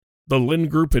The Lynn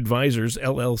Group Advisors,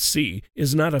 LLC,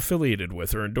 is not affiliated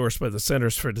with or endorsed by the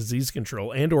Centers for Disease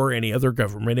Control and or any other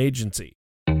government agency.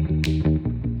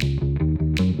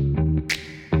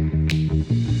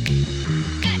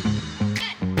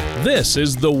 This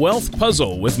is The Wealth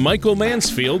Puzzle with Michael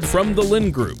Mansfield from the Lynn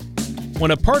Group.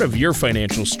 When a part of your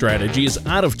financial strategy is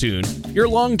out of tune, your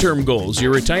long-term goals,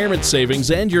 your retirement savings,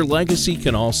 and your legacy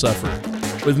can all suffer.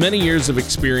 With many years of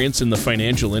experience in the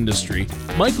financial industry,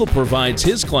 Michael provides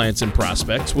his clients and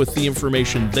prospects with the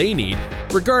information they need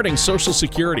regarding Social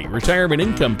Security, retirement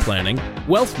income planning,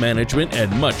 wealth management,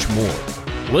 and much more.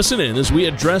 Listen in as we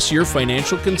address your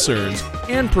financial concerns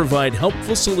and provide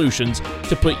helpful solutions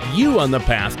to put you on the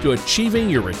path to achieving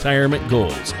your retirement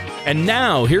goals. And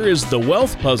now, here is The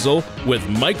Wealth Puzzle with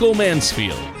Michael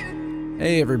Mansfield.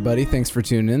 Hey everybody, thanks for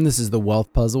tuning in. This is The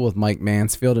Wealth Puzzle with Mike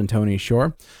Mansfield and Tony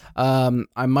Shore. I'm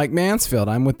Mike Mansfield.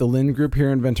 I'm with the Lynn Group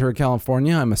here in Ventura,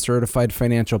 California. I'm a certified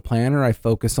financial planner. I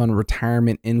focus on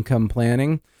retirement income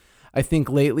planning. I think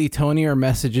lately, Tony, our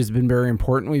message has been very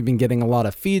important. We've been getting a lot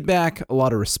of feedback, a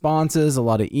lot of responses, a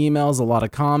lot of emails, a lot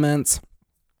of comments.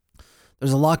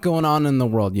 There's a lot going on in the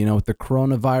world, with the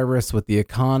coronavirus, with the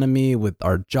economy, with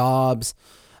our jobs,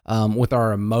 with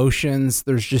our emotions.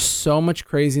 There's just so much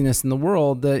craziness in the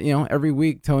world that, every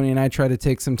week, Tony and I try to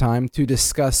take some time to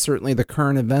discuss certainly the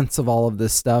current events of all of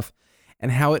this stuff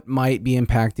and how it might be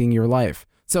impacting your life.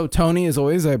 So, Tony, as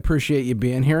always, I appreciate you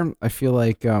being here. I feel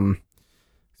like,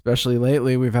 especially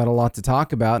lately, we've had a lot to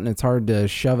talk about, and it's hard to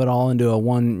shove it all into a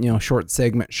one, short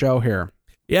segment show here.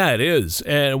 Yeah, it is.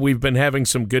 And we've been having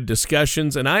some good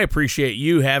discussions, and I appreciate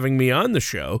you having me on the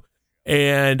show.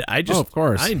 And I just, of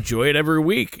course, I enjoy it every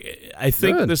week. I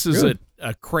think this is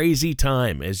a crazy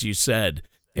time, as you said.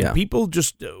 And people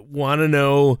just want to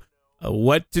know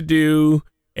what to do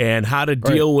and how to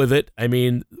deal with it. I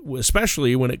mean,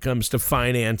 especially when it comes to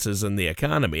finances and the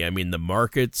economy. I mean, the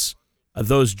markets,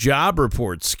 those job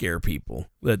reports scare people.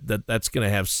 That's going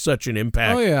to have such an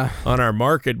impact on our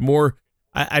market.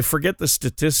 I forget the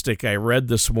statistic I read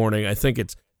this morning. I think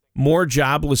it's more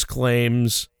jobless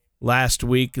claims last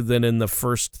week than in the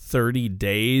first 30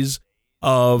 days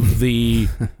of the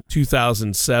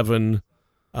 2007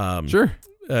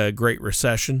 Great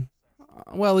Recession.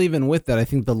 Well, even with that, I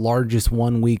think the largest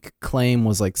 1 week claim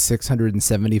was like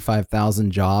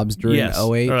 675,000 jobs during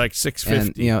 08. Or like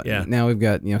 650. And, now we've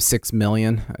got, 6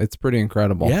 million. It's pretty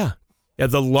incredible. Yeah. Yeah.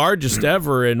 The largest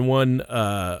ever in one,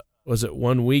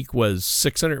 1 week was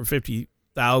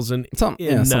 650,000.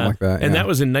 Something like that. And that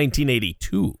was in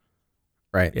 1982.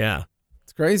 Right. Yeah.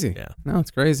 It's crazy. Yeah. No,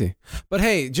 it's crazy. But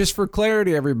hey, just for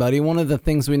clarity, everybody, one of the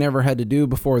things we never had to do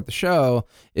before the show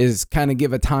is kind of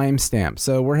give a timestamp.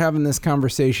 So we're having this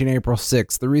conversation April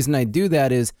 6th. The reason I do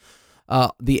that is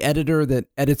the editor that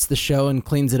edits the show and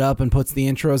cleans it up and puts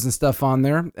the intros and stuff on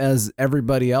there, as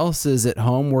everybody else is at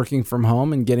home, working from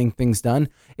home and getting things done,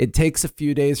 it takes a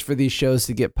few days for these shows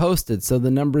to get posted. So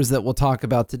the numbers that we'll talk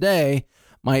about today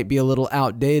might be a little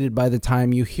outdated by the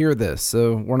time you hear this.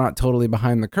 So we're not totally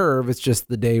behind the curve. It's just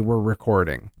the day we're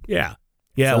recording. Yeah.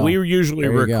 Yeah, so, we usually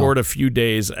record a few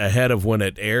days ahead of when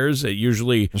it airs. It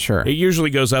usually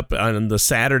goes up on the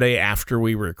Saturday after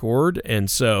we record. And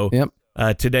so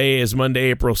today is Monday,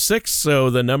 April 6th.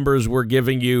 So the numbers we're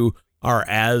giving you are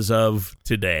as of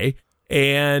today.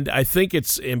 And I think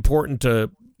it's important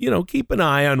to, keep an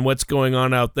eye on what's going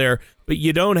on out there. But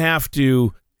you don't have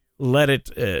to let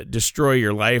it destroy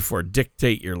your life or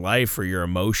dictate your life or your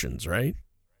emotions, right?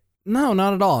 No,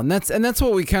 not at all. And that's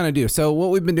what we kind of do. So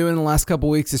what we've been doing in the last couple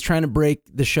of weeks is trying to break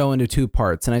the show into two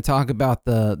parts. And I talk about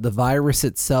the virus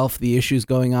itself, the issues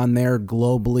going on there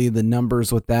globally, the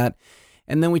numbers with that.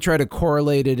 And then we try to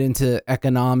correlate it into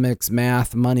economics,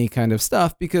 math, money kind of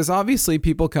stuff, because obviously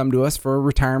people come to us for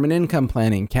retirement income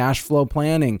planning, cash flow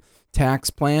planning,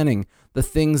 tax planning, the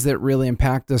things that really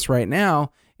impact us right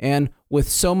now. And with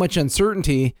so much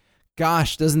uncertainty,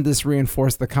 gosh, doesn't this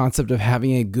reinforce the concept of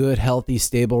having a good, healthy,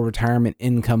 stable retirement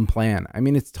income plan? I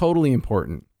mean, it's totally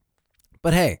important.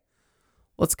 But hey,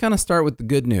 let's kind of start with the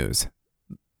good news.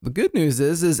 The good news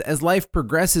is as life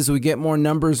progresses, we get more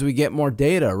numbers, we get more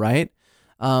data, right?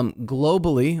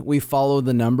 Globally, we follow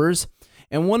the numbers.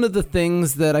 And one of the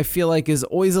things that I feel like is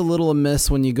always a little amiss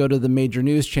when you go to the major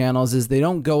news channels is they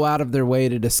don't go out of their way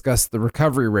to discuss the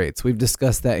recovery rates. We've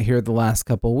discussed that here the last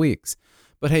couple of weeks.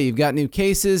 But hey, you've got new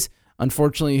cases.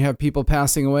 Unfortunately, you have people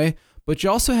passing away, but you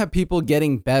also have people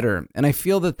getting better. And I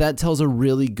feel that tells a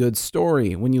really good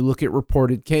story when you look at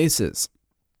reported cases.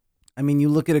 I mean, you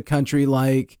look at a country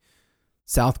like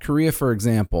South Korea, for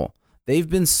example. They've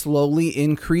been slowly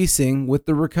increasing with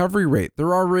the recovery rate.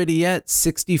 They're already at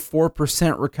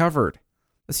 64% recovered.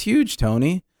 That's huge,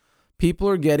 Tony. People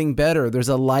are getting better. There's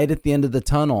a light at the end of the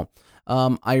tunnel.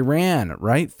 Iran,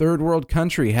 right? Third world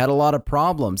country, had a lot of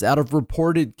problems out of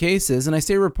reported cases. And I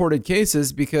say reported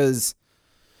cases because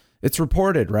it's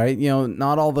reported, right?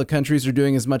 Not all the countries are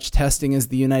doing as much testing as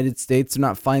the United States. They're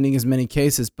not finding as many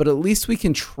cases, but at least we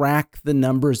can track the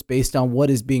numbers based on what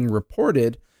is being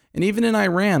reported. And even in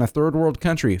Iran, a third world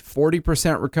country,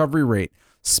 40% recovery rate.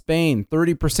 Spain,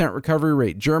 30% recovery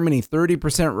rate. Germany,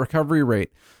 30% recovery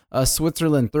rate.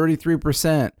 Switzerland,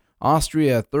 33%.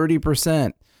 Austria,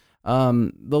 30%.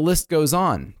 The list goes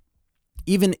on.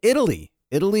 Even Italy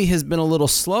has been a little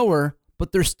slower,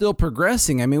 but they're still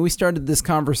progressing. I mean, we started this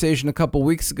conversation a couple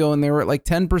weeks ago and they were at like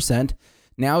 10%.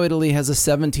 Now Italy has a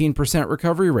 17%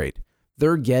 recovery rate.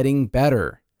 They're getting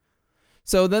better.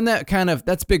 So then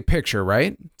that's big picture,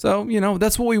 right? So,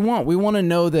 that's what we want. We want to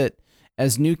know that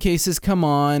as new cases come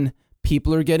on,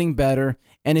 people are getting better.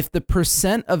 And if the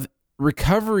percent of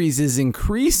recoveries is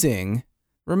increasing,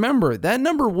 remember, that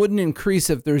number wouldn't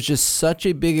increase if there's just such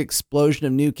a big explosion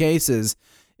of new cases.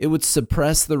 It would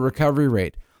suppress the recovery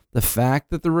rate. The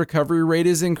fact that the recovery rate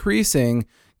is increasing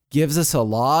gives us a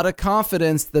lot of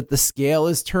confidence that the scale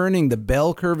is turning, the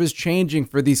bell curve is changing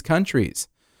for these countries.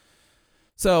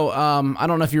 So I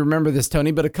don't know if you remember this,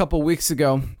 Tony, but a couple weeks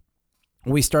ago,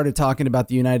 we started talking about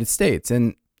the United States.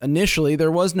 And initially,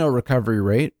 there was no recovery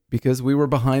rate because we were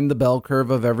behind the bell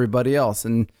curve of everybody else.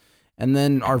 And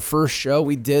then our first show,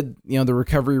 we did, the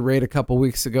recovery rate a couple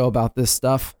weeks ago about this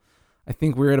stuff. I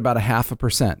think we were at about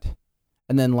 0.5%.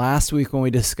 And then last week when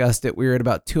we discussed it, we were at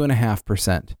about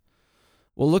 2.5%.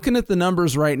 Well, looking at the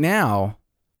numbers right now,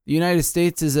 the United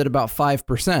States is at about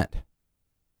 5%.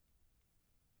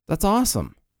 That's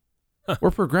awesome. Huh.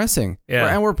 We're progressing. Yeah.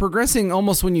 And we're progressing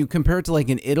almost when you compare it to like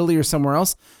in Italy or somewhere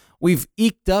else. We've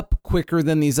eked up quicker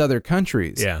than these other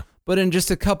countries. Yeah. But in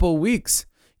just a couple of weeks,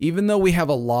 even though we have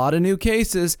a lot of new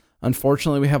cases,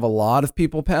 unfortunately, we have a lot of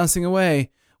people passing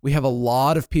away. We have a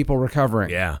lot of people recovering.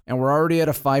 Yeah. And we're already at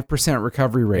a 5%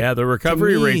 recovery rate. Yeah, the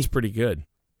recovery rate's pretty good.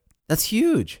 That's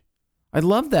huge. I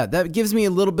love that. That gives me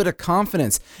a little bit of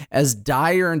confidence. As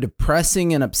dire and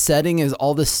depressing and upsetting as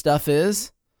all this stuff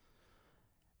is,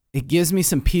 it gives me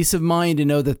some peace of mind to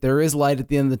know that there is light at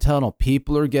the end of the tunnel.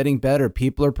 People are getting better.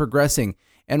 People are progressing.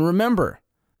 And remember,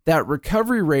 that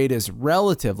recovery rate is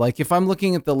relative. Like if I'm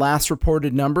looking at the last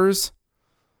reported numbers,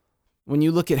 when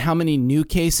you look at how many new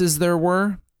cases there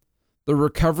were, the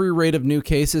recovery rate of new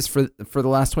cases for the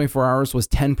last 24 hours was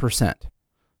 10%.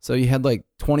 So you had like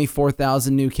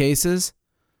 24,000 new cases,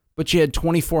 but you had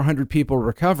 2,400 people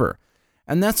recover.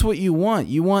 And that's what you want.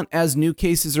 You want, as new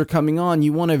cases are coming on,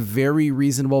 you want a very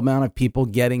reasonable amount of people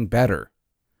getting better.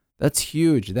 That's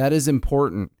huge. That is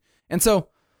important. And so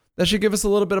that should give us a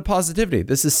little bit of positivity.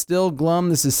 This is still glum.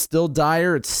 This is still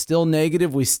dire. It's still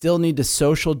negative. We still need to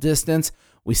social distance.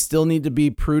 We still need to be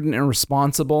prudent and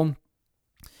responsible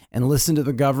and listen to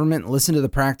the government, listen to the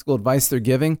practical advice they're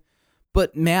giving.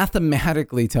 But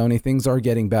mathematically, Tony, things are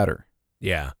getting better.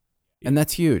 Yeah. And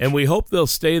that's huge. And we hope they'll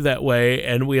stay that way,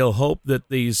 and we'll hope that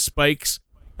these spikes,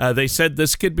 they said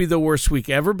this could be the worst week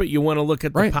ever, but you want to look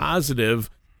at the positive,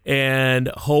 and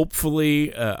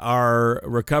hopefully our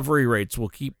recovery rates will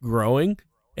keep growing,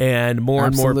 and more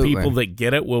and more people that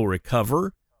get it will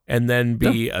recover and then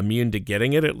be immune to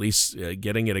getting it, at least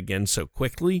getting it again so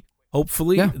quickly.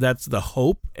 Hopefully, that's the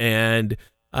hope, and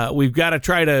we've got to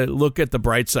try to look at the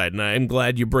bright side, and I'm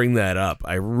glad you bring that up.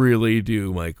 I really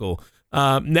do, Michael.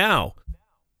 Now,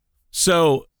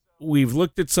 so we've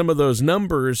looked at some of those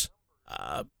numbers.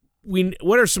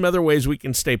 What are some other ways we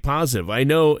can stay positive? I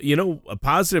know, a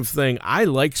positive thing, I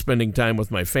like spending time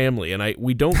with my family, and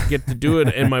we don't get to do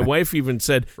it. And my wife even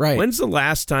said, when's the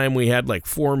last time we had like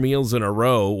 4 meals in a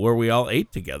row where we all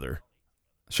ate together?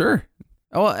 Sure.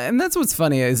 Oh, and that's what's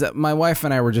funny is that my wife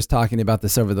and I were just talking about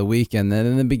this over the weekend. And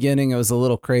in the beginning, it was a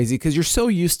little crazy because you're so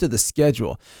used to the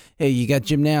schedule. Hey, you got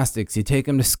gymnastics, you take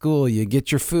them to school, you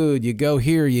get your food, you go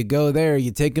here, you go there,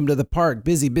 you take them to the park,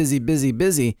 busy, busy, busy,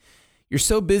 busy. You're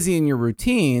so busy in your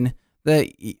routine that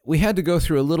we had to go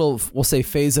through a little, we'll say,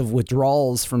 phase of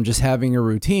withdrawals from just having a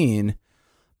routine.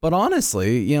 But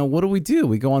honestly, what do?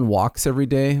 We go on walks every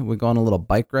day. We go on a little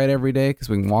bike ride every day because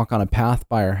we can walk on a path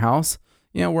by our house.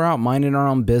 We're out minding our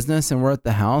own business and we're at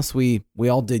the house. We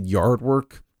all did yard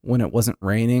work when it wasn't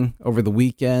raining over the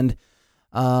weekend.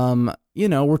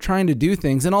 We're trying to do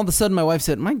things. And all of a sudden my wife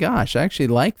said, my gosh, I actually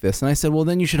like this. And I said, well,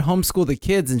 then you should homeschool the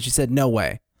kids. And she said, no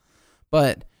way.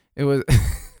 But it was,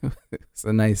 it's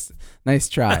a nice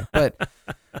try.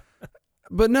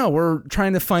 But no, we're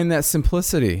trying to find that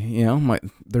simplicity.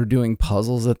 They're doing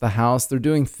puzzles at the house. They're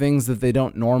doing things that they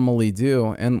don't normally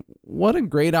do. And what a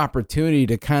great opportunity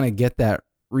to kind of get that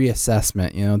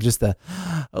reassessment, just a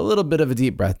little bit of a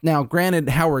deep breath. Now, granted,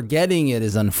 how we're getting it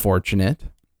is unfortunate,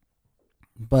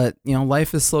 but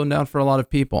life is slowing down for a lot of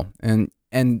people, and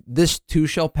this too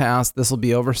shall pass. This will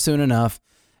be over soon enough.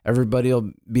 Everybody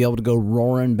will be able to go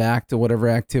roaring back to whatever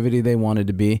activity they wanted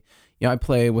to be. I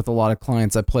play with a lot of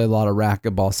clients. I play a lot of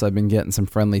racquetball, so I've been getting some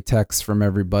friendly texts from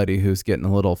everybody who's getting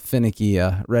a little finicky,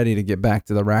 ready to get back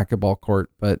to the racquetball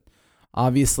court, but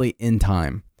obviously in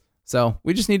time. So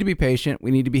we just need to be patient.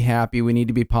 We need to be happy. We need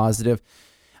to be positive.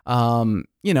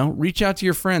 Reach out to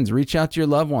your friends, reach out to your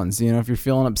loved ones. If you're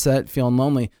feeling upset, feeling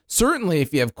lonely, certainly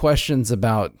if you have questions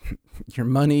about your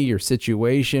money, your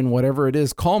situation, whatever it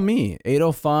is, call me,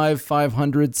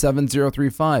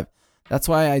 805-500-7035. That's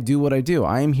why I do what I do.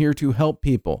 I am here to help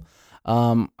people.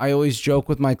 I always joke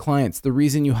with my clients, the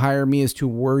reason you hire me is to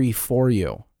worry for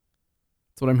you.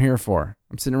 That's what I'm here for.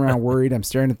 I'm sitting around worried. I'm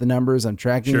staring at the numbers. I'm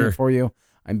tracking it for you.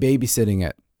 I'm babysitting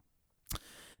it.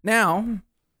 Now,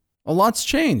 a lot's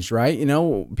changed, right?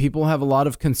 People have a lot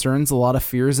of concerns, a lot of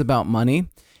fears about money.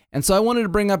 And so I wanted to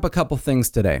bring up a couple things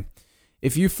today.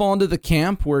 If you fall into the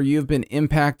camp where you've been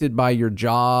impacted by your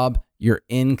job, your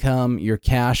income, your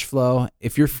cash flow,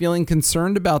 if you're feeling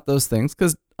concerned about those things,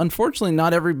 because unfortunately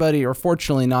not everybody, or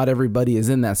fortunately not everybody is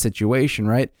in that situation,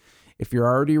 right? If you're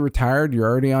already retired, you're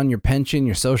already on your pension,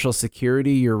 your Social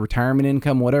Security, your retirement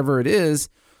income, whatever it is,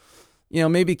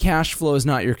 maybe cash flow is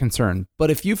not your concern.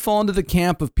 But if you fall into the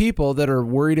camp of people that are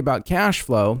worried about cash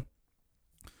flow,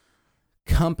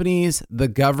 companies, the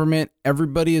government,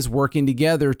 everybody is working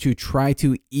together to try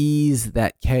to ease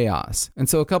that chaos. And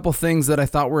so a couple things that I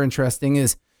thought were interesting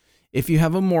is if you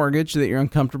have a mortgage that you're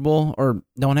uncomfortable or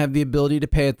don't have the ability to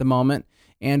pay at the moment,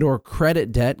 and or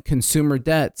credit debt, consumer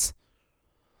debts,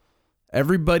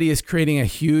 everybody is creating a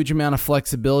huge amount of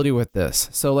flexibility with this.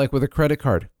 So like with a credit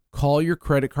card, call your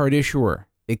credit card issuer,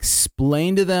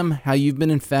 explain to them how you've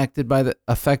been affected by the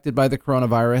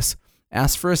coronavirus,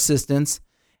 ask for assistance,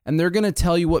 and they're going to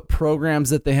tell you what programs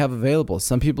that they have available.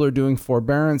 Some people are doing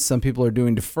forbearance, some people are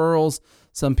doing deferrals,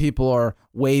 some people are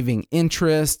waiving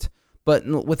interest, but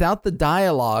without the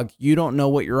dialogue, you don't know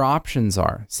what your options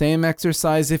are. Same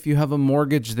exercise if you have a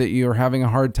mortgage that you're having a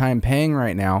hard time paying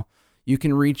right now. You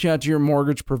can reach out to your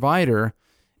mortgage provider,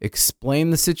 explain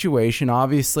the situation.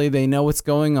 Obviously, they know what's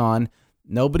going on.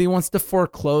 Nobody wants to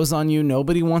foreclose on you.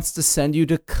 Nobody wants to send you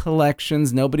to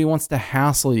collections. Nobody wants to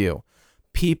hassle you.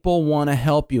 People want to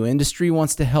help you. Industry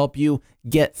wants to help you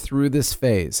get through this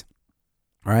phase.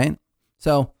 All right?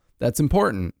 So that's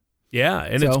important. Yeah,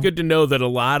 and it's good to know that a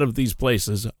lot of these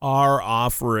places are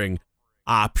offering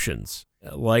options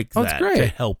like that to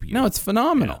help you. No, it's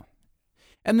phenomenal. Yeah.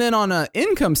 And then on an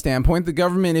income standpoint, the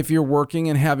government, if you're working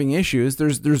and having issues,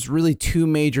 there's really two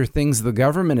major things the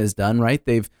government has done, right?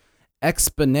 They've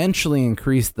exponentially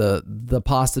increased the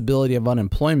possibility of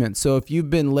unemployment. So if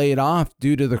you've been laid off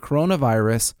due to the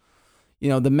coronavirus,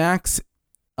 the max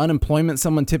unemployment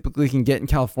someone typically can get in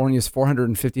California is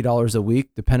 $450 a week,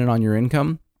 depending on your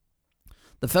income.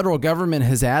 The federal government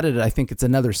has added, I think it's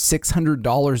another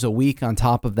 $600 a week on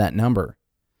top of that number.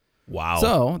 Wow.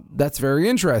 So that's very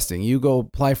interesting. You go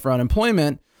apply for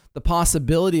unemployment, the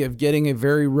possibility of getting a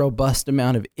very robust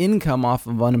amount of income off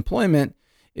of unemployment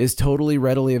is totally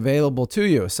readily available to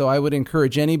you. So I would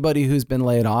encourage anybody who's been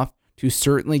laid off to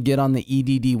certainly get on the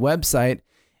EDD website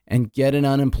and get an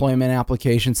unemployment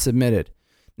application submitted.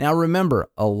 Now, remember,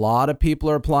 a lot of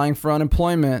people are applying for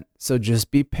unemployment, so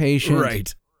just be patient.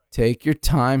 Right. Take your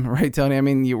time. Right, Tony? I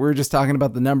mean, we were just talking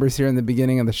about the numbers here in the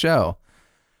beginning of the show.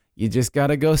 You just got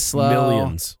to go slow.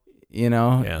 Millions.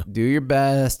 Do your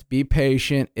best. Be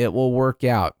patient. It will work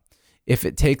out. If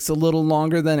it takes a little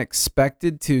longer than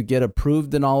expected to get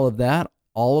approved and all of that,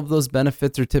 all of those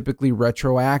benefits are typically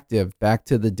retroactive back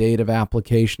to the date of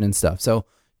application and stuff. So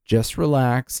just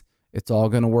relax. It's all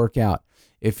going to work out.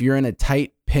 If you're in a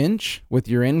tight pinch with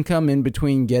your income in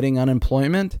between getting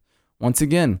unemployment, once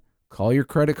again, call your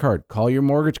credit card, call your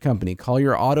mortgage company, call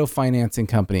your auto financing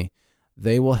company.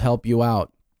 They will help you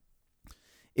out.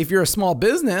 If you're a small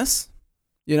business,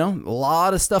 a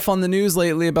lot of stuff on the news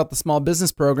lately about the small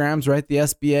business programs, right? The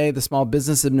SBA, the Small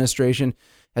Business Administration,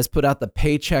 has put out the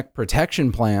Paycheck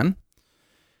Protection Plan.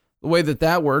 The way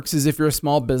that works is if you're a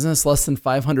small business, less than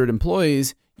 500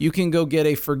 employees, you can go get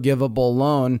a forgivable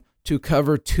loan to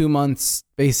cover 2 months,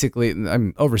 basically,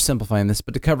 I'm oversimplifying this,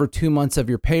 but to cover 2 months of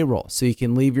your payroll. So you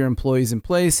can leave your employees in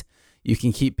place, you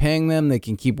can keep paying them, they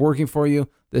can keep working for you.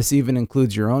 This even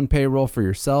includes your own payroll for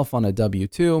yourself on a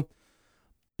W-2,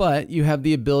 but you have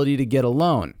the ability to get a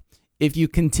loan. If you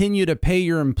continue to pay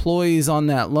your employees on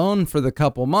that loan for the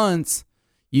couple months,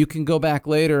 you can go back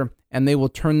later and they will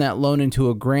turn that loan into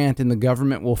a grant and the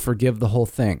government will forgive the whole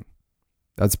thing.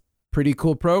 That's a pretty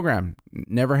cool program.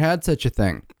 Never had such a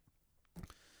thing.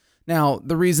 Now,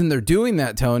 the reason they're doing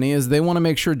that, Tony, is they want to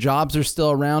make sure jobs are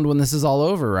still around when this is all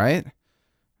over, right?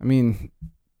 I mean,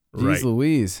 geez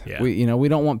Louise. Yeah. We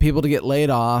don't want people to get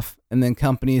laid off and then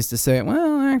companies to say,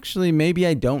 well, actually, maybe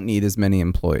I don't need as many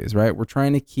employees, right? We're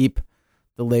trying to keep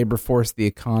the labor force, the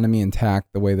economy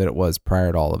intact the way that it was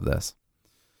prior to all of this.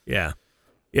 Yeah.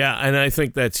 Yeah, and I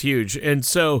think that's huge. And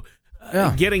so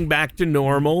getting back to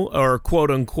normal, or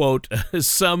quote unquote,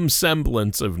 some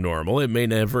semblance of normal, it may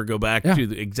never go back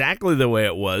to exactly the way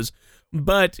it was.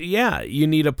 But yeah, you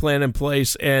need a plan in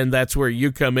place, and that's where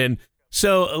you come in.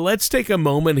 So let's take a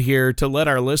moment here to let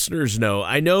our listeners know.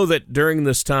 I know that during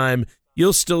this time,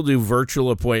 you'll still do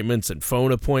virtual appointments and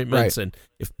phone appointments. Right. And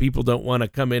if people don't want to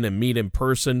come in and meet in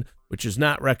person, which is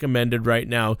not recommended right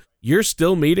now, you're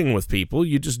still meeting with people.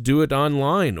 You just do it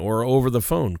online or over the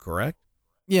phone, correct?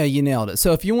 Yeah, you nailed it.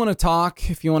 So if you want to talk,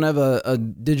 if you want to have a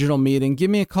digital meeting, give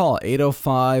me a call,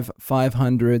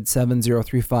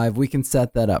 805-500-7035. We can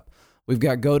set that up. We've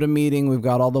got GoToMeeting. We've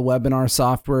got all the webinar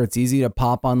software. It's easy to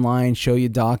pop online, show you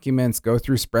documents, go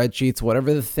through spreadsheets,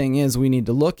 whatever the thing is we need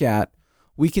to look at.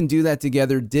 We can do that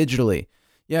together digitally.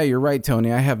 Yeah, you're right,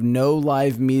 Tony. I have no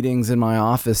live meetings in my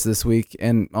office this week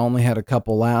and only had a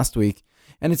couple last week.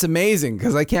 And it's amazing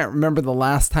because I can't remember the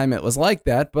last time it was like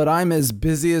that, but I'm as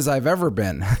busy as I've ever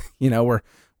been. We're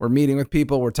meeting with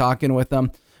people, we're talking with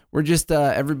them. We're just,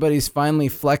 everybody's finally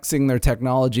flexing their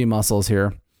technology muscles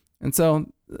here. And so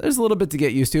there's a little bit to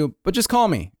get used to, but just call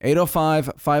me,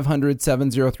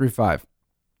 805-500-7035.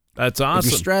 That's awesome.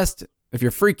 If you're stressed, if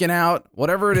you're freaking out,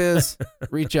 whatever it is,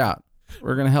 reach out.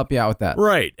 We're going to help you out with that.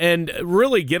 Right. And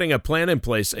really getting a plan in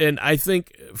place. And I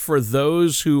think for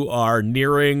those who are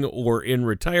nearing or in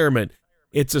retirement,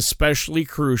 it's especially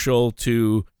crucial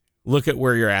to look at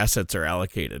where your assets are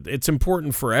allocated. It's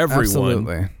important for everyone.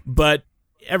 Absolutely. But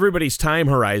everybody's time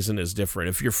horizon is different.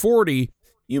 If you're 40,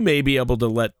 you may be able to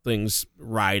let things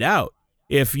ride out.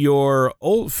 If you're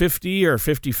 50 or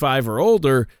 55 or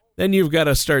older, then you've got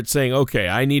to start saying, okay,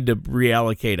 I need to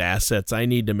reallocate assets. I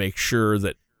need to make sure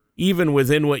that even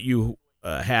within what you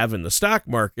have in the stock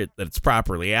market, that it's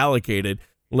properly allocated,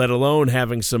 let alone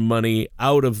having some money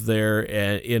out of there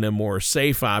in a more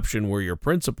safe option where your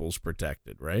principal's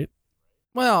protected, right?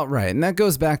 Well, right. And that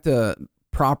goes back to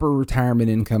proper retirement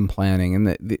income planning.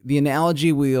 And the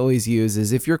analogy we always use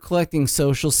is if you're collecting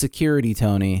Social Security,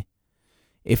 Tony,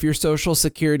 if your Social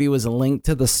Security was linked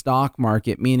to the stock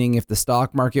market, meaning if the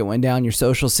stock market went down, your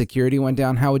Social Security went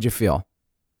down, how would you feel?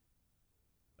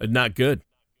 Not good.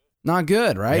 Not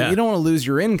good, right? Yeah. You don't want to lose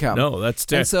your income. No, that's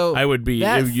terrible. So I would be,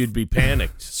 you'd be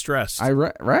panicked, stressed.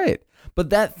 Right. But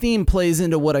that theme plays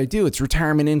into what I do. It's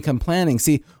retirement income planning.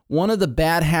 See, one of the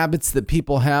bad habits that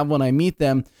people have when I meet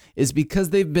them is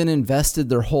because they've been invested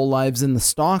their whole lives in the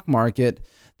stock market,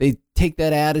 they take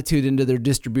that attitude into their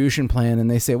distribution plan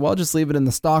and they say, well, I'll just leave it in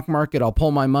the stock market. I'll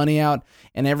pull my money out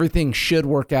and everything should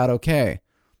work out okay.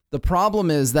 The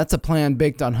problem is that's a plan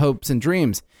baked on hopes and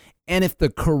dreams. And if the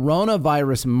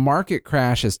coronavirus market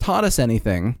crash has taught us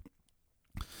anything,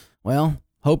 well,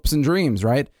 hopes and dreams,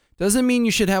 right? Doesn't mean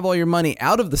you should have all your money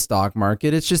out of the stock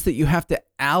market. It's just that you have to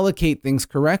allocate things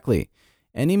correctly.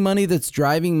 Any money that's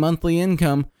driving monthly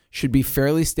income should be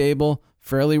fairly stable,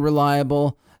 fairly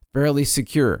reliable, fairly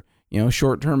secure.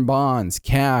 Short-term bonds,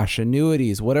 cash,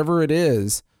 annuities, whatever it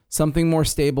is, something more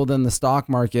stable than the stock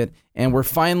market. And we're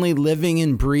finally living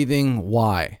and breathing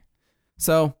why.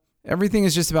 So everything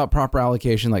is just about proper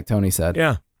allocation, like Tony said.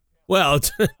 Yeah. Well,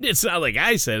 it's not like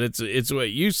I said. It's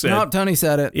what you said. No, Tony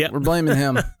said it. Yep. We're blaming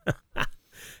him.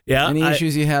 Yeah. Any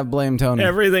issues you have, blame Tony.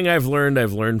 Everything I've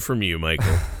learned from you,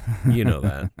 Michael. You know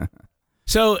that.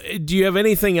 So do you have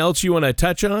anything else you want to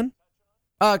touch on?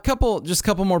 A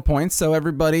couple more points. So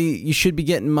everybody, you should be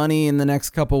getting money in the next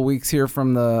couple weeks here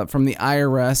from the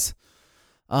IRS.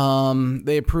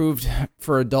 They approved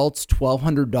for adults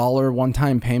 $1,200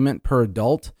 one-time payment per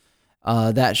adult.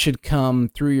 That should come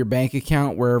through your bank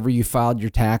account wherever you filed your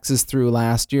taxes through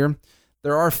last year.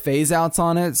 There are phase outs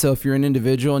on it. So if you're an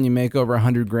individual and you make over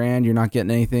 $100,000, you're not getting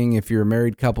anything. If you're a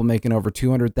married couple making over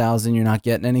 $200,000, you're not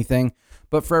getting anything.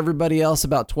 But for everybody else,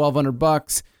 about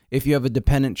 $1,200. If you have a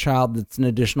dependent child, that's an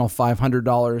additional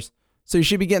 $500. So you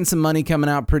should be getting some money coming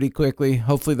out pretty quickly.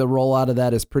 Hopefully the rollout of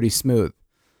that is pretty smooth.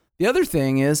 The other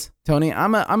thing is, Tony,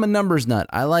 I'm a numbers nut.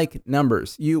 I like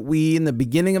numbers. We in the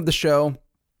beginning of the show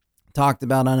talked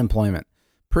about unemployment.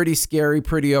 Pretty scary,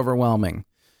 pretty overwhelming.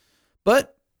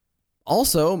 But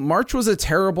also, March was a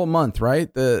terrible month,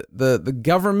 right? The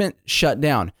government shut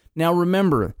down. Now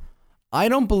remember, I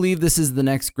don't believe this is the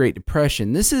next Great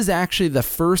Depression. This is actually the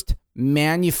first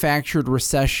manufactured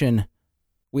recession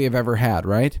we have ever had,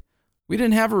 right? We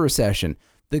didn't have a recession.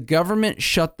 The government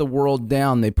shut the world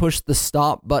down. They pushed the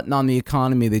stop button on the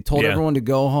economy. They told everyone to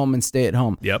go home and stay at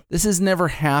home. Yep. This has never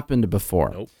happened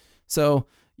before. Nope. So,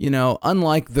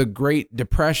 unlike the Great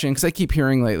Depression, because I keep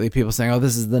hearing lately people saying, oh,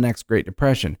 this is the next Great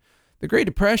Depression. The Great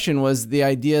Depression was the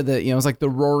idea that, it was like the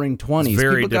Roaring 20s.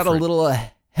 People got a little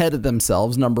ahead of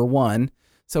themselves, number one.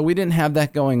 So we didn't have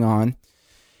that going on.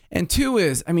 And two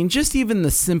is, just even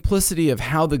the simplicity of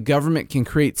how the government can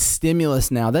create stimulus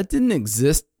now, that didn't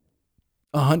exist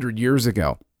 100 years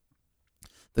ago.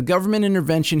 The government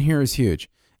intervention here is huge.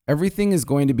 Everything is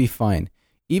going to be fine.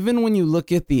 Even when you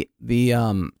look at the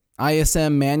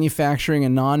ISM manufacturing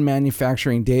and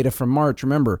non-manufacturing data from March,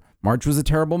 remember, March was a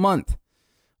terrible month.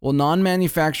 Well,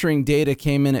 non-manufacturing data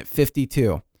came in at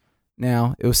 52.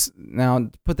 Now,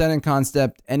 to put that in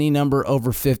concept, any number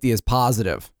over 50 is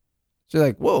positive. So you're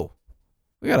like, whoa,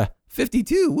 we got a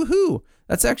 52, woohoo.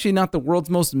 That's actually not the world's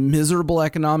most miserable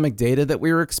economic data that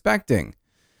we were expecting.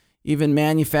 Even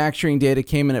manufacturing data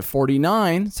came in at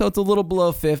 49, so it's a little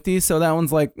below 50. So that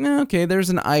one's like, okay, there's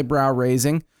an eyebrow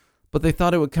raising. But they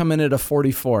thought it would come in at a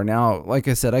 44. Now, like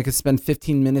I said, I could spend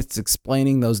 15 minutes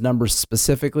explaining those numbers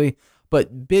specifically.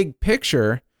 But big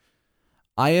picture,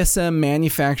 ISM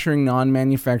manufacturing,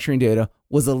 non-manufacturing data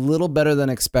was a little better than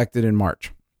expected in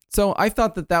March. So I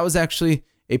thought that was actually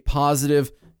a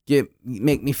positive,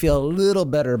 make me feel a little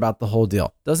better about the whole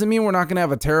deal. Doesn't mean we're not going to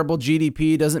have a terrible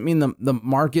GDP. Doesn't mean the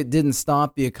market didn't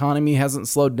stop. The economy hasn't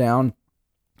slowed down.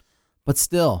 But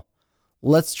still,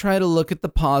 let's try to look at the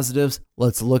positives.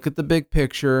 Let's look at the big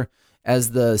picture.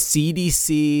 As the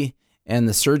CDC and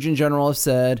the Surgeon General have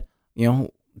said,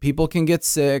 people can get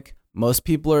sick. Most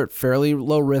people are at fairly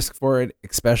low risk for it,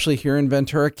 especially here in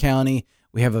Ventura County.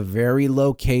 We have a very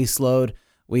low caseload.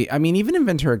 Even in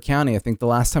Ventura County, I think the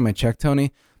last time I checked,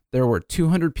 Tony, there were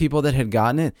 200 people that had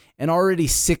gotten it and already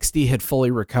 60 had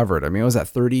fully recovered. It was at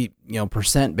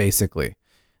 30%, basically.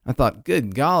 I thought,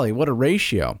 good golly, what a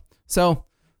ratio. So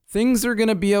things are going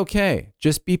to be okay.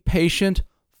 Just be patient,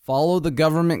 follow the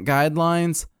government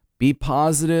guidelines, be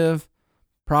positive,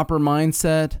 proper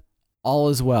mindset, all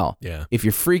is well. Yeah. If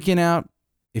you're freaking out,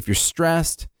 if you're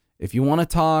stressed, if you want to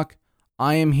talk,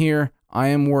 I am here. I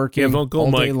am working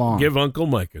all day long. Give Uncle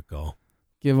Mike a call.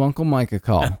 Give Uncle Mike a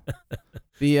call.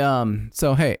 So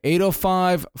hey,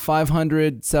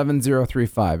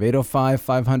 805-500-7035.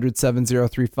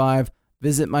 805-500-7035.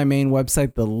 Visit my main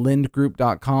website,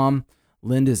 thelindgroup.com.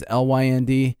 Lind is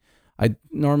Lynd. I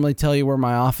normally tell you where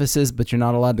my office is, but you're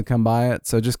not allowed to come by it,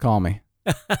 so just call me.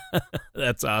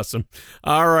 That's awesome.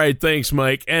 All right, thanks,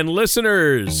 Mike. And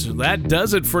listeners, that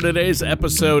does it for today's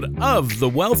episode of The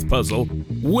Wealth Puzzle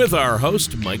with our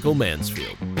host, Michael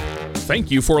Mansfield.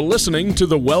 Thank you for listening to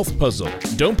The Wealth Puzzle.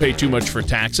 Don't pay too much for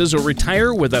taxes or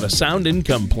retire without a sound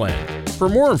income plan. For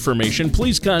more information,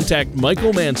 please contact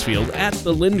Michael Mansfield at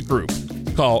The Lind Group.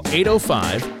 Call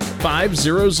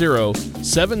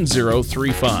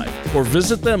 805-500-7035 or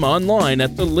visit them online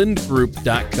at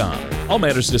thelindgroup.com. All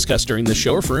matters discussed during this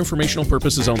show are for informational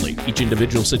purposes only. Each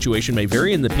individual situation may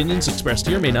vary, and the opinions expressed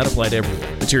here may not apply to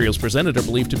everyone. Materials presented are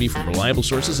believed to be from reliable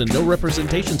sources, and no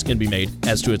representations can be made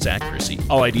as to its accuracy.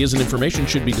 All ideas and information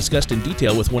should be discussed in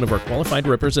detail with one of our qualified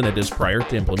representatives prior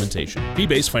to implementation.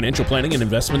 Fee-based financial planning and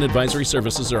investment advisory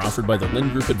services are offered by the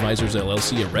Lind Group Advisors,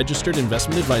 LLC, a registered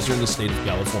investment advisor in the state of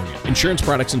California. Insurance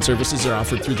products and services are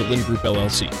offered through the Lind Group,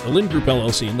 LLC. The Lind Group,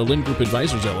 LLC, and the Lind Group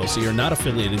Advisors, LLC are not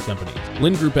affiliated companies.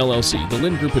 Lind Group, LLC, the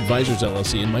Lind Group Advisors,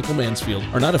 LLC, and Michael Mansfield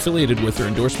are not affiliated with or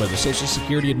endorsed by the Social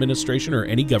Security Administration or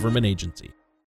any government agency.